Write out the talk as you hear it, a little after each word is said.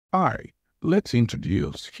Hi, let's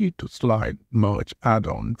introduce Sheet to Slide Merge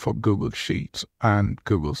add-on for Google Sheets and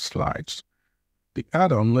Google Slides. The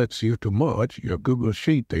add-on lets you to merge your Google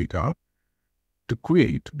Sheet data to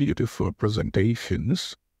create beautiful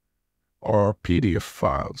presentations or PDF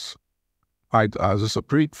files, either as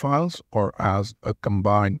separate files or as a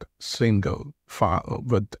combined single file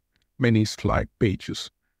with many slide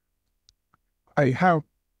pages. I have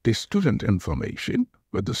the student information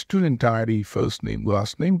with the student ID, first name,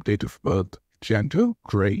 last name, date of birth, gender,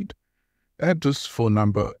 grade, address, phone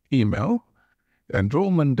number, email,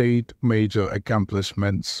 enrollment date, major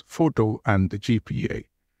accomplishments, photo, and the GPA.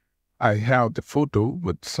 I have the photo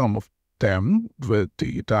with some of them with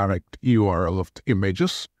the direct URL of the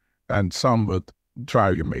images and some with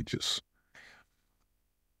drive images.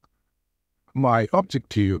 My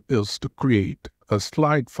objective is to create a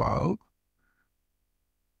slide file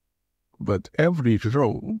with every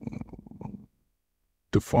row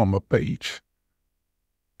to form a page.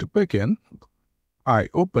 To begin, I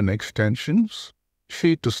open Extensions,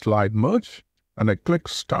 Sheet to Slide Merge, and I click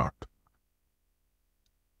Start.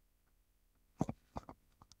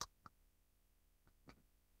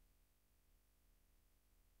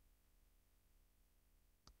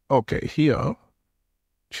 Okay, here,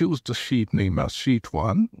 choose the sheet name as Sheet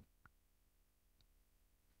 1.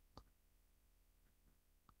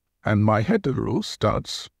 And my header row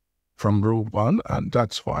starts from row 1, and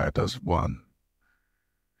that's why it is 1.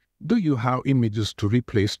 Do you have images to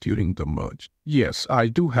replace during the merge? Yes, I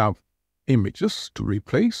do have images to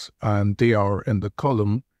replace, and they are in the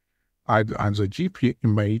column either as a GPA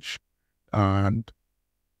image and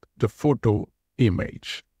the photo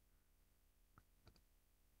image.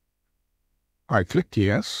 I click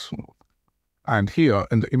Yes, and here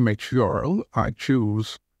in the image URL, I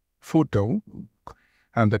choose photo,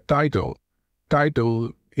 and the title.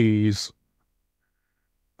 Title is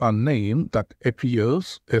a name that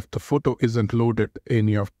appears if the photo isn't loaded in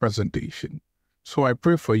your presentation. So I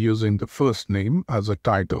prefer using the first name as a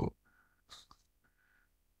title.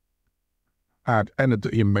 Add another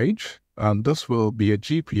image, and this will be a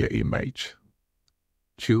GPA image.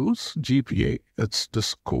 Choose GPA, it's the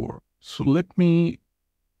score. So let me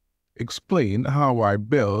explain how I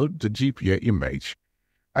build the GPA image.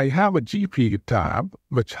 I have a GPA tab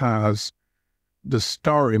which has the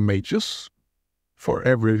star images for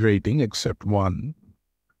every rating except one.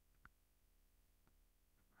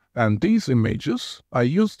 And these images, I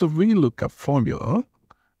used the VLOOKUP formula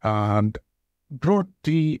and brought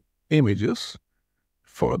the images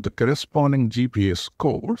for the corresponding GPA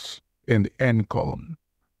scores in the N column.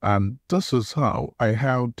 And this is how I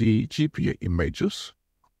have the GPA images.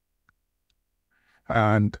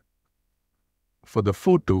 And for the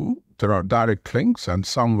photo, there are direct links and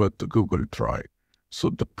some with the Google Drive. So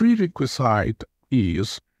the prerequisite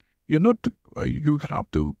is you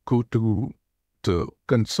have to go to the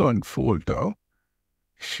concerned folder,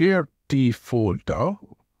 share the folder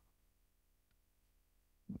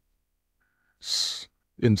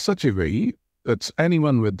in such a way that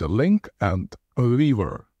anyone with the link and a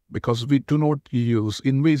viewer, because we do not use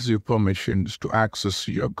invasive permissions to access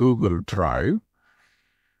your Google Drive.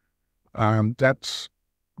 And that's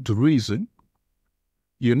the reason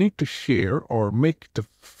you need to share or make the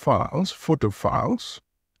files, photo files,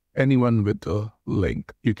 anyone with the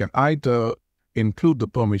link. You can either include the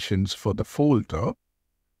permissions for the folder,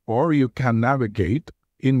 or you can navigate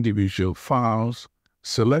individual files,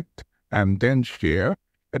 select, and then share.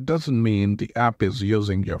 It doesn't mean the app is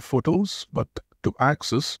using your photos, but to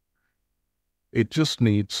access, it just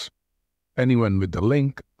needs anyone with the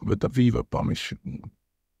link with the viewer permission.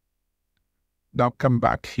 Now come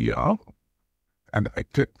back here and I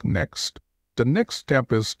click Next. The next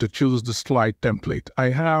step is to choose the slide template.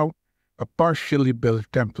 I have a partially built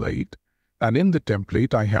template, and in the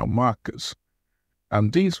template I have markers.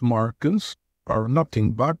 And these markers are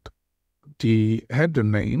nothing but the header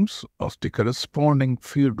names of the corresponding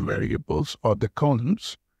field variables or the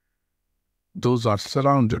columns. Those are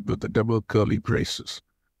surrounded with the double curly braces.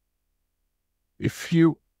 If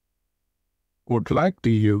you would like to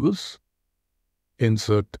use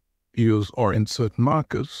insert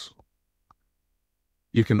markers,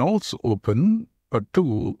 you can also open a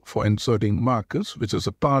tool for inserting markers, which is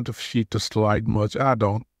a part of Sheet to Slide Merge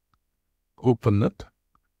add-on. Open it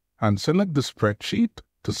and select the spreadsheet.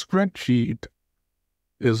 The spreadsheet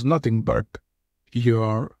is nothing but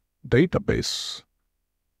your database.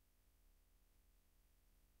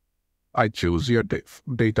 I choose your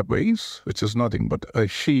database, which is nothing but a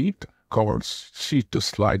sheet called Sheet to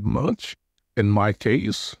Slide Merge. In my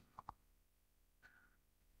case,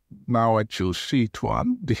 now I choose Sheet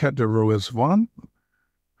 1. The header row is 1.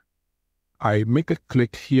 I make a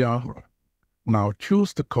click here. Now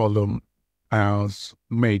choose the column as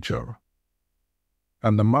major,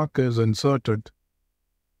 and the marker is inserted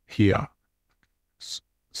here.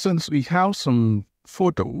 Since we have some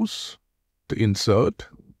photos to insert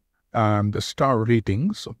and the star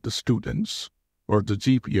ratings of the students or the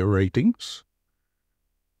GPA ratings,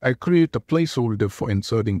 I create a placeholder for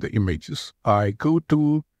inserting the images. I go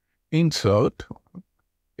to Insert,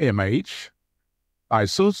 Image. I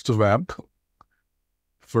search the web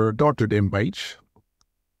for a dotted image.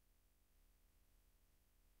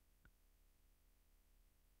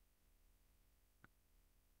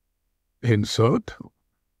 Insert.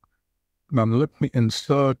 Now let me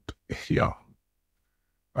insert here.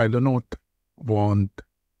 I do not want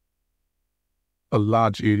a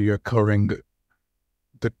large area covering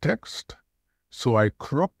the text, so I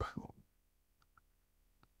crop.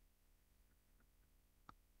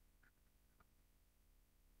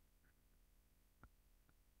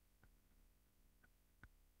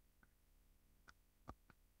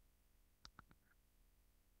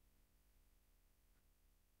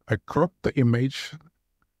 I crop the image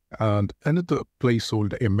and another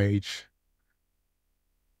placeholder image.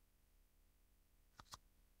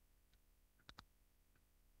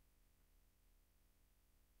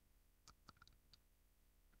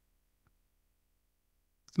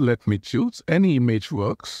 Let me choose any image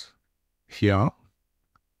works here,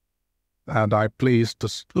 and I place the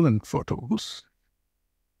student photos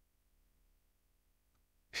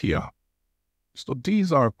here. So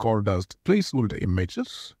these are called as the placeholder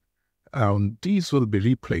images, and these will be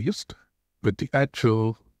replaced with the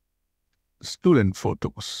actual student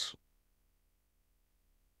photos.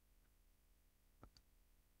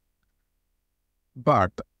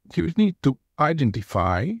 But you need to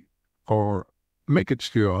identify or make it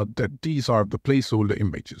sure that these are the placeholder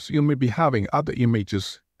images. You may be having other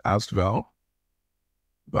images as well,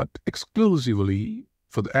 but exclusively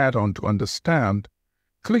for the add-on to understand,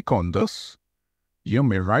 click on this. You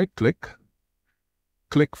may right-click,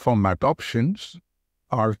 click Format Options,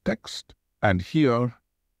 R Text, and here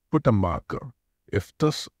put a marker. If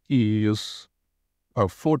this is a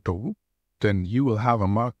photo, then you will have a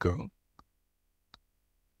marker.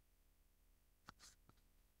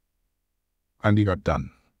 And you are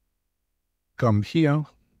done. Come here,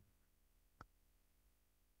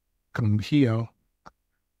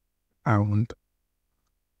 and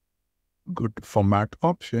go to Format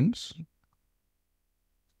Options.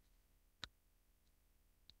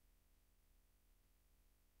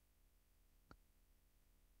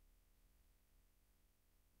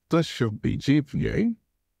 This should be GPA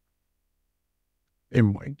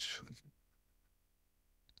image.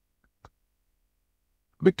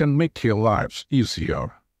 We can make your lives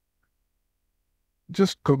easier.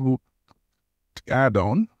 Just go to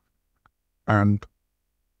Add-on and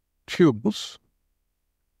choose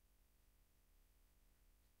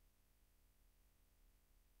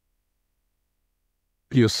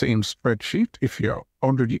your same spreadsheet. If you're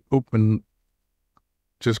already open,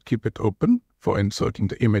 just keep it open for inserting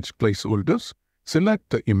the image placeholders.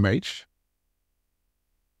 Select the image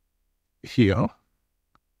here.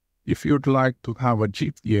 If you'd like to have a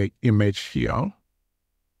GPA image here,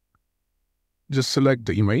 just select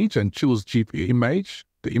the image and choose GPA image.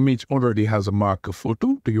 The image already has a marker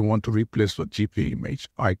photo. Do you want to replace the GPA image?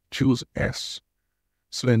 I choose S.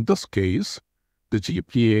 So in this case, the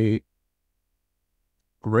GPA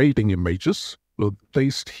rating images will be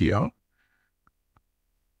placed here.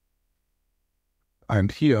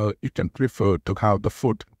 And here you can prefer to have the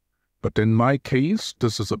photo. But in my case,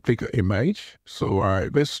 this is a bigger image, so I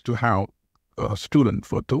wish to have a student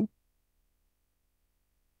photo.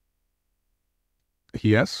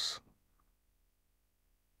 Yes.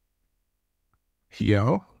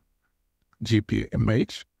 Here, GPA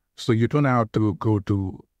image. So you don't have to go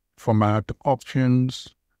to Format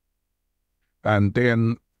Options and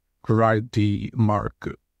then write the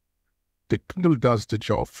marker. The tool does the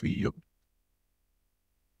job for you.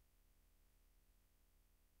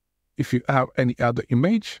 If you have any other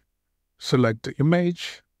image, select the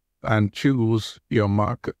image and choose your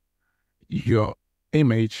marker. Your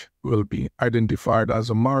image will be identified as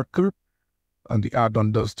a marker and the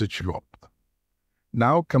add-on does the job.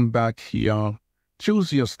 Now come back here,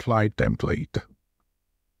 choose your slide template.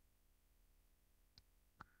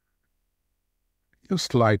 Your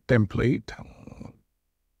slide template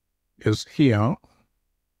is here.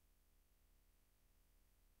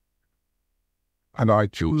 And I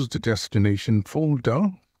choose the destination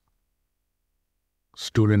folder,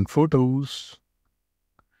 student photos,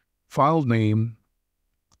 file name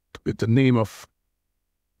with the name of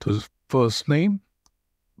the first name,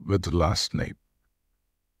 with the last name.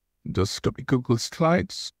 Just to be Google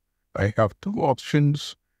Slides, I have two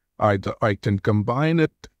options. Either I can combine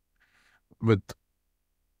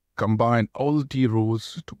all the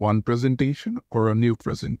rows to one presentation or a new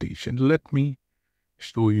presentation. Let me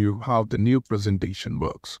show you how the new presentation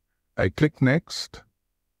works. I click Next.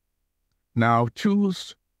 Now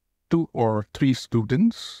choose 2 or 3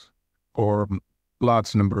 students or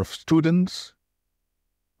large number of students.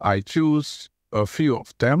 I choose a few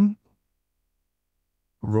of them.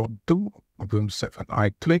 Row 2, room 7.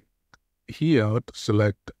 I click here to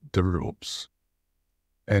select the rows.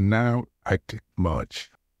 And now I click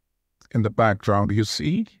Merge. In the background, you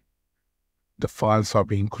see the files are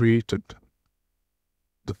being created.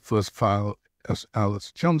 The first file is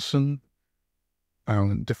Alice Johnson,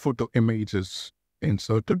 and the photo image is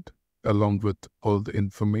inserted along with all the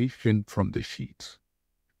information from the sheets.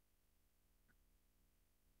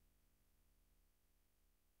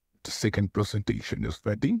 The second presentation is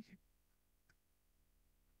ready.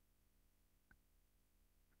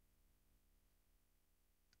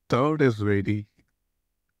 Third is ready.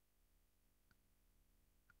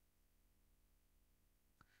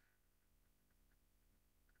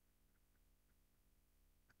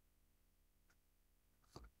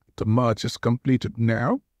 The merge is completed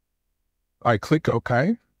now. I click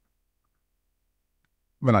OK.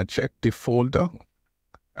 When I check the folder,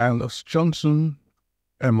 Alice Johnson,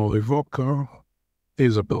 Emily Walker,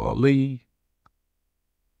 Isabella Lee.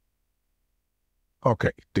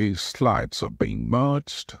 Okay, these slides are being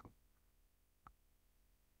merged.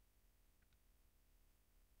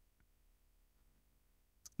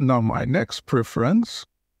 Now my next preference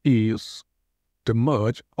is to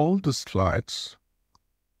merge all the slides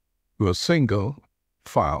to a single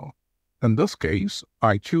file. In this case,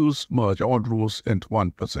 I choose Merge all rows into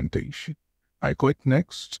one presentation. I click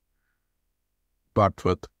Next. But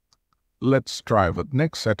let's try with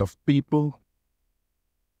next set of people.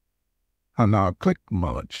 And now click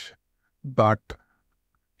Merge. But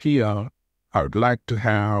here, I would like to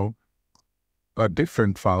have a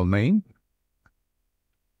different file name.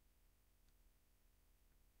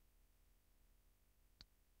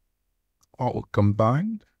 All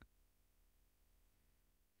combined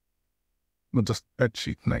with the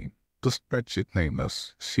spreadsheet name. The spreadsheet name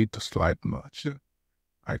is Sheet to Slide Merge.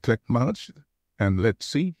 I click Merge, and let's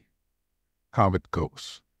see how it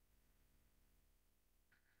goes.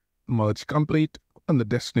 Merge complete, and the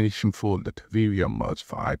destination folder to view your merge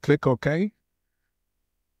file. I click OK.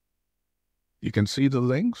 You can see the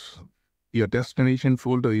links. Your destination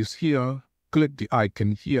folder is here. Click the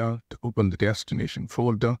icon here to open the destination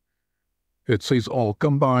folder. It says all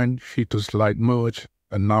combined, Sheet to Slide Merge,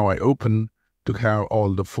 and now I open to have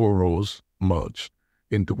all the 4 rows merged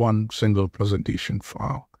into one single presentation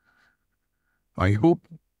file. I hope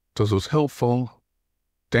this was helpful.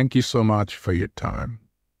 Thank you so much for your time.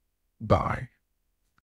 Bye.